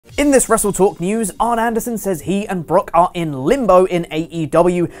In this WrestleTalk news, Arn Anderson says he and Brock are in limbo in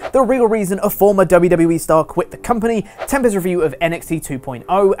AEW, the real reason a former WWE star quit the company, Tempest review of NXT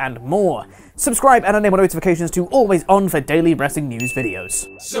 2.0, and more. Subscribe and enable notifications to always on for daily wrestling news videos.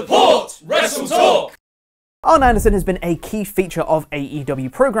 Support WrestleTalk! Arn Anderson has been a key feature of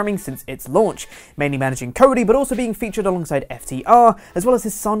AEW programming since its launch, mainly managing Cody but also being featured alongside FTR, as well as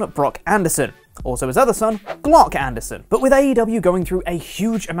his son Brock Anderson. Also his other son, Glock Anderson. But with AEW going through a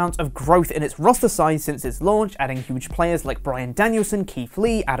huge amount of growth in its roster size since its launch, adding huge players like Bryan Danielson, Keith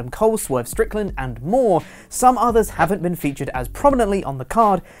Lee, Adam Cole, Swerve Strickland, and more, some others haven't been featured as prominently on the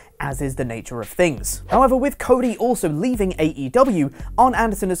card, as is the nature of things. However, with Cody also leaving AEW, Arn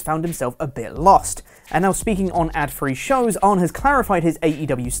Anderson has found himself a bit lost. And now speaking on ad-free shows, Arn has clarified his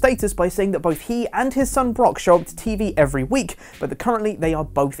AEW status by saying that both he and his son Brock show up to TV every week, but that currently they are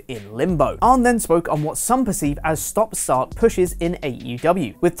both in limbo. Arn then spoke on what some perceive as stop-start pushes in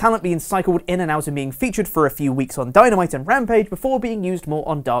AEW, with talent being cycled in and out and being featured for a few weeks on Dynamite and Rampage before being used more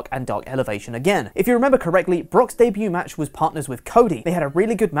on Dark and Dark Elevation again. If you remember correctly, Brock's debut match was partners with Cody. They had a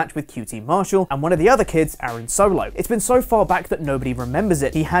really good match with QT Marshall and one of the other kids, Aaron Solo. It's been so far back that nobody remembers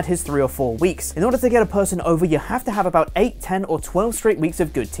it. He had his 3 or 4 weeks. In order to get a person over, you have to have about 8, 10, or 12 straight weeks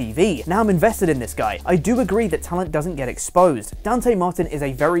of good TV. Now I'm invested in this guy. I do agree that talent doesn't get exposed. Dante Martin is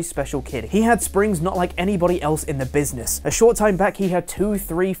a very special kid. He had springs not like anybody else in the business. A short time back he had 2,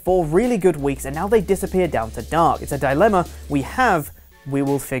 3, 4 really good weeks and now they disappear down to dark. It's a dilemma we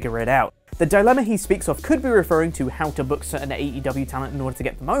will figure it out. The dilemma he speaks of could be referring to how to book certain AEW talent in order to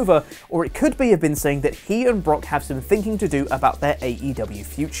get them over, or it could have been saying that he and Brock have some thinking to do about their AEW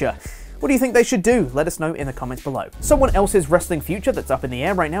future. What do you think they should do? Let us know in the comments below. Someone else's wrestling future that's up in the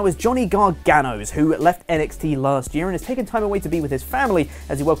air right now is Johnny Gargano's, who left NXT last year and has taken time away to be with his family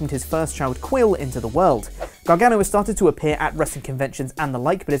as he welcomed his first child Quill into the world. Gargano has started to appear at wrestling conventions and the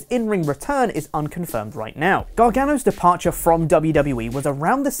like, but his in-ring return is unconfirmed right now. Gargano's departure from WWE was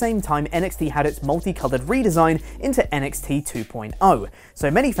around the same time NXT had its multicolored redesign into NXT 2.0, so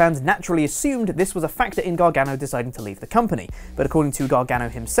many fans naturally assumed this was a factor in Gargano deciding to leave the company, but according to Gargano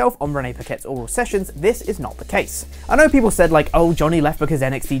himself on Renee Paquette's oral sessions, this is not the case. I know people said like, oh, Johnny left because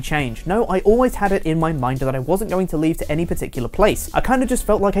NXT changed. No, I always had it in my mind that I wasn't going to leave to any particular place. I kind of just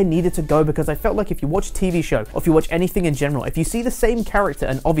felt like I needed to go because I felt like if you watch a TV show, or if you watch anything in general, if you see the same character,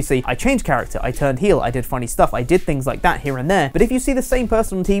 and obviously I changed character, I turned heel, I did funny stuff, I did things like that here and there, but if you see the same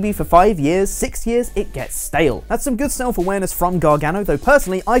person on TV for 5 years, 6 years, it gets stale. That's some good self-awareness from Gargano, though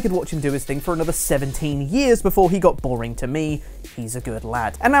personally I could watch him do his thing for another 17 years before he got boring to me. He's a good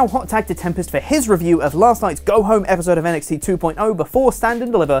lad. And now hot tag to Tempest for his review of last night's go-home episode of NXT 2.0 before Stand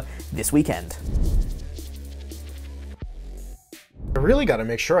and Deliver this weekend. I really gotta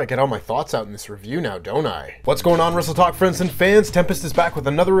make sure I get all my thoughts out in this review now, don't I? What's going on, WrestleTalk friends and fans? Tempest is back with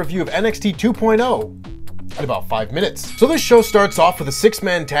another review of NXT 2.0. In about 5 minutes. So this show starts off with a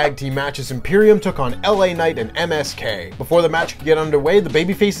 6-man tag team match as Imperium took on LA Knight and MSK. Before the match could get underway, the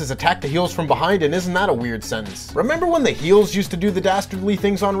babyfaces attacked the heels from behind, and isn't that a weird sentence? Remember when the heels used to do the dastardly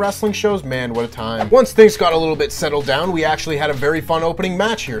things on wrestling shows? Man, what a time. Once things got a little bit settled down, we actually had a very fun opening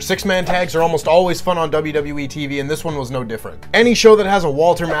match here. 6-man tags are almost always fun on WWE TV, and this one was no different. Any show that has a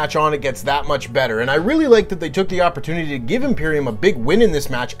Walter match on it gets that much better, and I really like that they took the opportunity to give Imperium a big win in this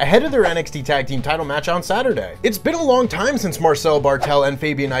match ahead of their NXT Tag Team title match on Saturday. It's been a long time since Marcel Bartel and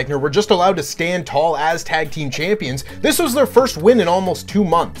Fabian Eichner were just allowed to stand tall as tag team champions. This was their first win in almost 2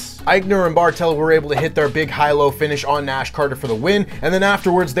 months. Eichner and Bartel were able to hit their big high-low finish on Nash Carter for the win, and then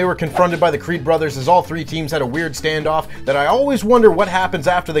afterwards they were confronted by the Creed brothers as all 3 teams had a weird standoff that I always wonder what happens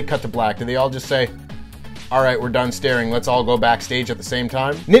after they cut to black. Do they all just say, alright, we're done staring, let's all go backstage at the same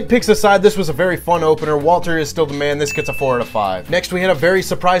time? Nitpicks aside, this was a very fun opener. Walter is still the man. This gets a 4 out of 5. Next, we had a very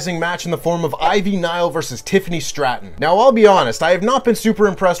surprising match in the form of Ivy Nile versus Tiffany Stratton. Now, I'll be honest, I have not been super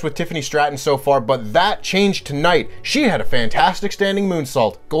impressed with Tiffany Stratton so far, but that changed tonight. She had a fantastic standing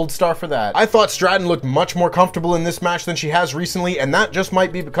moonsault. Gold star for that. I thought Stratton looked much more comfortable in this match than she has recently, and that just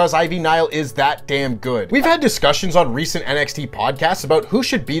might be because Ivy Nile is that damn good. We've had discussions on recent NXT podcasts about who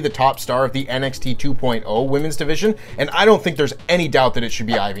should be the top star of the NXT 2.0 women's division, and I don't think there's any doubt that it should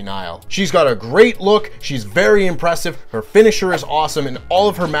be Ivy Nile. She's got a great look, she's very impressive, her finisher is awesome, and all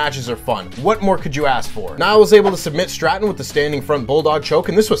of her matches are fun. What more could you ask for? Nile was able to submit Stratton with the standing front bulldog choke,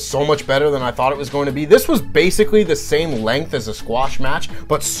 and this was so much better than I thought it was going to be. This was basically the same length as a squash match,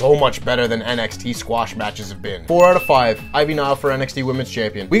 but so much better than NXT squash matches have been. 4 out of 5, Ivy Nile for NXT Women's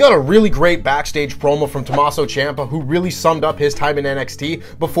Champion. We got a really great backstage promo from Tommaso Ciampa, who really summed up his time in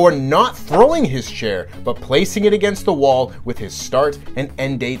NXT before not throwing his chair, but placing it against the wall with his start and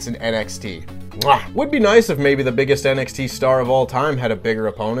end dates in NXT. Would be nice if maybe the biggest NXT star of all time had a bigger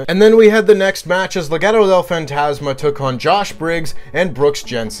opponent. And then we had the next match as Legado del Fantasma took on Josh Briggs and Brooks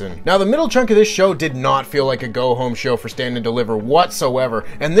Jensen. Now the middle chunk of this show did not feel like a go-home show for Stand and Deliver whatsoever,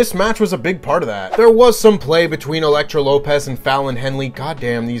 and this match was a big part of that. There was some play between Elektra Lopez and Fallon Henley,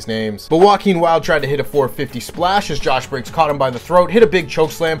 goddamn these names. But Joaquin Wilde tried to hit a 450 splash as Josh Briggs caught him by the throat, hit a big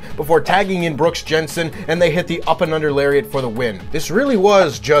chokeslam before tagging in Brooks Jensen, and they hit the up and under lariat for the win. This really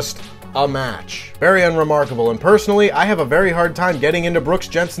was just a match. Very unremarkable, and personally, I have a very hard time getting into Brooks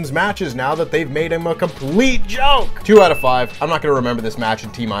Jensen's matches now that they've made him a complete joke. 2 out of 5. I'm not going to remember this match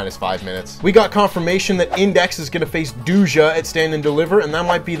in T-minus 5 minutes. We got confirmation that Index is going to face Duja at Stand and Deliver, and that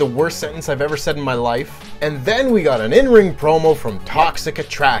might be the worst sentence I've ever said in my life. And then we got an in-ring promo from Toxic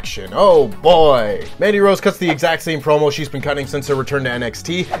Attraction. Oh boy. Mandy Rose cuts the exact same promo she's been cutting since her return to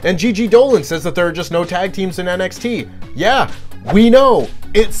NXT, and Gigi Dolan says that there are just no tag teams in NXT. Yeah, we know.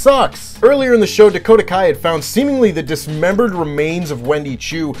 It sucks. Earlier in the show, Dakota Kai had found seemingly the dismembered remains of Wendy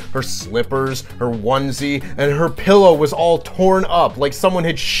Chu. Her slippers, her onesie, and her pillow was all torn up like someone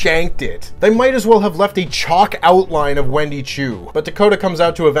had shanked it. They might as well have left a chalk outline of Wendy Chu. But Dakota comes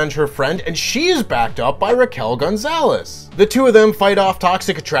out to avenge her friend, and she is backed up by Raquel Gonzalez. The two of them fight off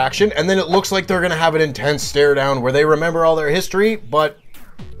Toxic Attraction, and then it looks like they're gonna have an intense stare down where they remember all their history, but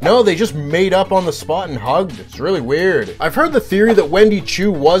no, they just made up on the spot and hugged. It's really weird. I've heard the theory that Wendy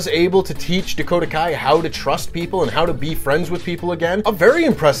Chu was able to teach Dakota Kai how to trust people and how to be friends with people again. A very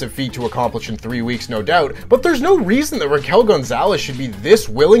impressive feat to accomplish in 3 weeks, no doubt, but there's no reason that Raquel Gonzalez should be this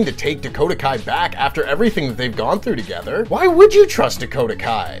willing to take Dakota Kai back after everything that they've gone through together. Why would you trust Dakota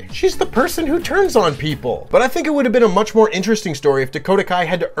Kai? She's the person who turns on people. But I think it would have been a much more interesting story if Dakota Kai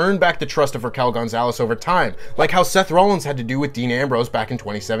had to earn back the trust of Raquel Gonzalez over time, like how Seth Rollins had to do with Dean Ambrose back in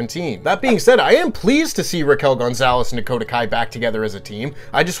 2017. That being said, I am pleased to see Raquel Gonzalez and Dakota Kai back together as a team.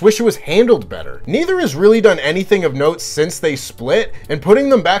 I just wish it was handled better. Neither has really done anything of note since they split, and putting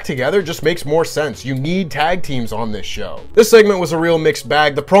them back together just makes more sense. You need tag teams on this show. This segment was a real mixed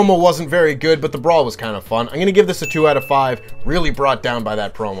bag. The promo wasn't very good, but the brawl was kind of fun. I'm gonna give this a 2 out of 5, really brought down by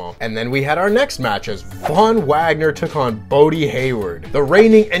that promo. And then we had our next match as Von Wagner took on Bodhi Hayward, the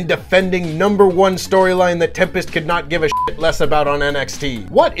reigning and defending #1 storyline that Tempest could not give a shit less about on NXT.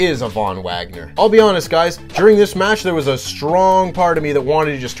 What is a Von Wagner? I'll be honest, guys, during this match there was a strong part of me that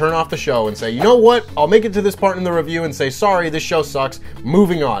wanted to just turn off the show and say, you know what, I'll make it to this part in the review and say, sorry, this show sucks,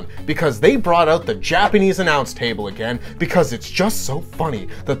 moving on, because they brought out the Japanese announce table again, because it's just so funny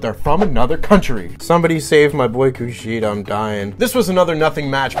that they're from another country. Somebody save my boy Kushida, I'm dying. This was another nothing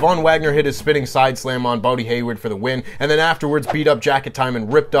match. Von Wagner hit his spinning side slam on Bodhi Hayward for the win, and then afterwards beat up Jacket Time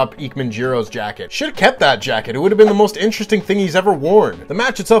and ripped up Ikemen Jiro's jacket. Should have kept that jacket. It would have been the most interesting thing he's ever worn. The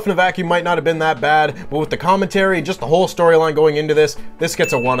match itself in a vacuum might not have been that bad, but with the commentary and just the whole storyline going into this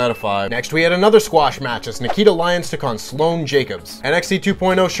gets a 1 out of 5. Next, we had another squash match as Nikita Lyons took on Sloane Jacobs. NXT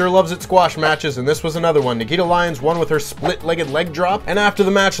 2.0 sure loves its squash matches, and this was another one. Nikita Lyons won with her split-legged leg drop, and after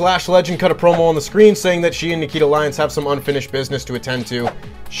the match, Lash Legend cut a promo on the screen saying that she and Nikita Lyons have some unfinished business to attend to.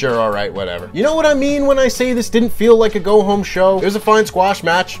 Sure, alright, whatever. You know what I mean when I say this didn't feel like a go-home show? It was a fine squash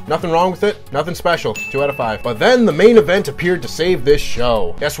match, nothing wrong with it, nothing special, 2 out of 5. But then the main event appeared to save this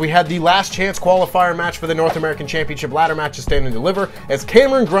show. Yes, we had the last chance qualifier match for the North American Championship ladder match to Stand and Deliver as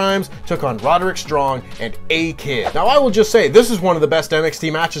Cameron Grimes took on Roderick Strong and A-Kid. Now I will just say, this is one of the best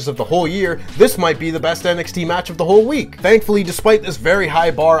NXT matches of the whole year. This might be the best NXT match of the whole week. Thankfully, despite this very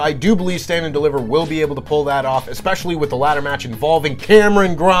high bar, I do believe Stand and Deliver will be able to pull that off, especially with the ladder match involving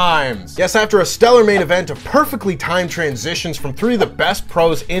Cameron Grimes. Yes, after a stellar main event of perfectly timed transitions from 3 of the best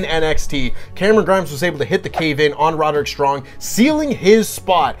pros in NXT, Cameron Grimes was able to hit the cave-in on Roderick Strong, sealing his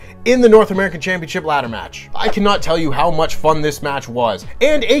spot in the North American Championship ladder match. I cannot tell you how much fun this match was.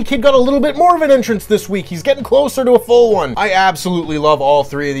 And A-Kid got a little bit more of an entrance this week. He's getting closer to a full one. I absolutely love all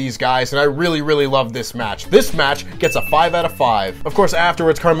 3 of these guys, and I really, really love this match. This match gets a 5 out of 5. Of course,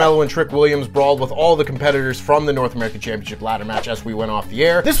 afterwards, Carmelo and Trick Williams brawled with all the competitors from the North American Championship ladder match as we went off the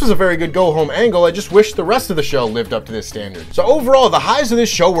air. This was a very good go-home angle. I just wish the rest of the show lived up to this standard. So overall, the highs of this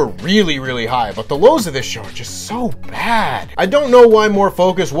show were really, really high, but the lows of this show are just so bad. I don't know why more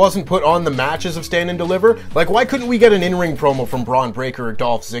focus wasn't put on the matches of Stand and Deliver. Like, why couldn't we get an in-ring promo from Braun Breaker or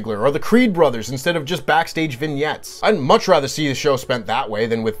Dolph Ziggler or the Creed brothers instead of just backstage vignettes? I'd much rather see the show spent that way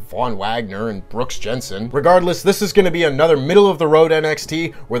than with Von Wagner and Brooks Jensen. Regardless, this is going to be another middle-of-the-road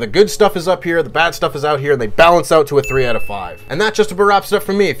NXT where the good stuff is up here, the bad stuff is out here, and they balance out to a 3 out of 5. And that just about wraps it up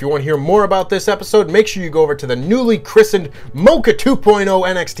for me. If you want to hear more about this episode, make sure you go over to the newly christened Mocha 2.0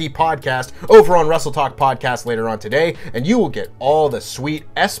 NXT podcast over on WrestleTalk podcast later on today, and you will get all the sweet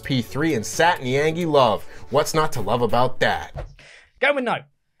SP3 and Sat Nyangi love. What's not to love about that? Go with no.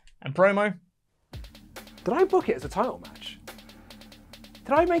 And promo, Did I book it as a title match?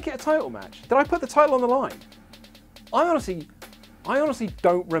 Did I make it a title match? Did I put the title on the line? I honestly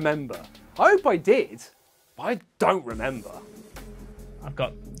don't remember. I hope I did, but I don't remember.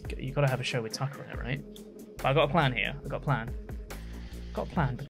 You've got to have a show with Tucker in it, right? But I've got a plan here. I've got a plan. But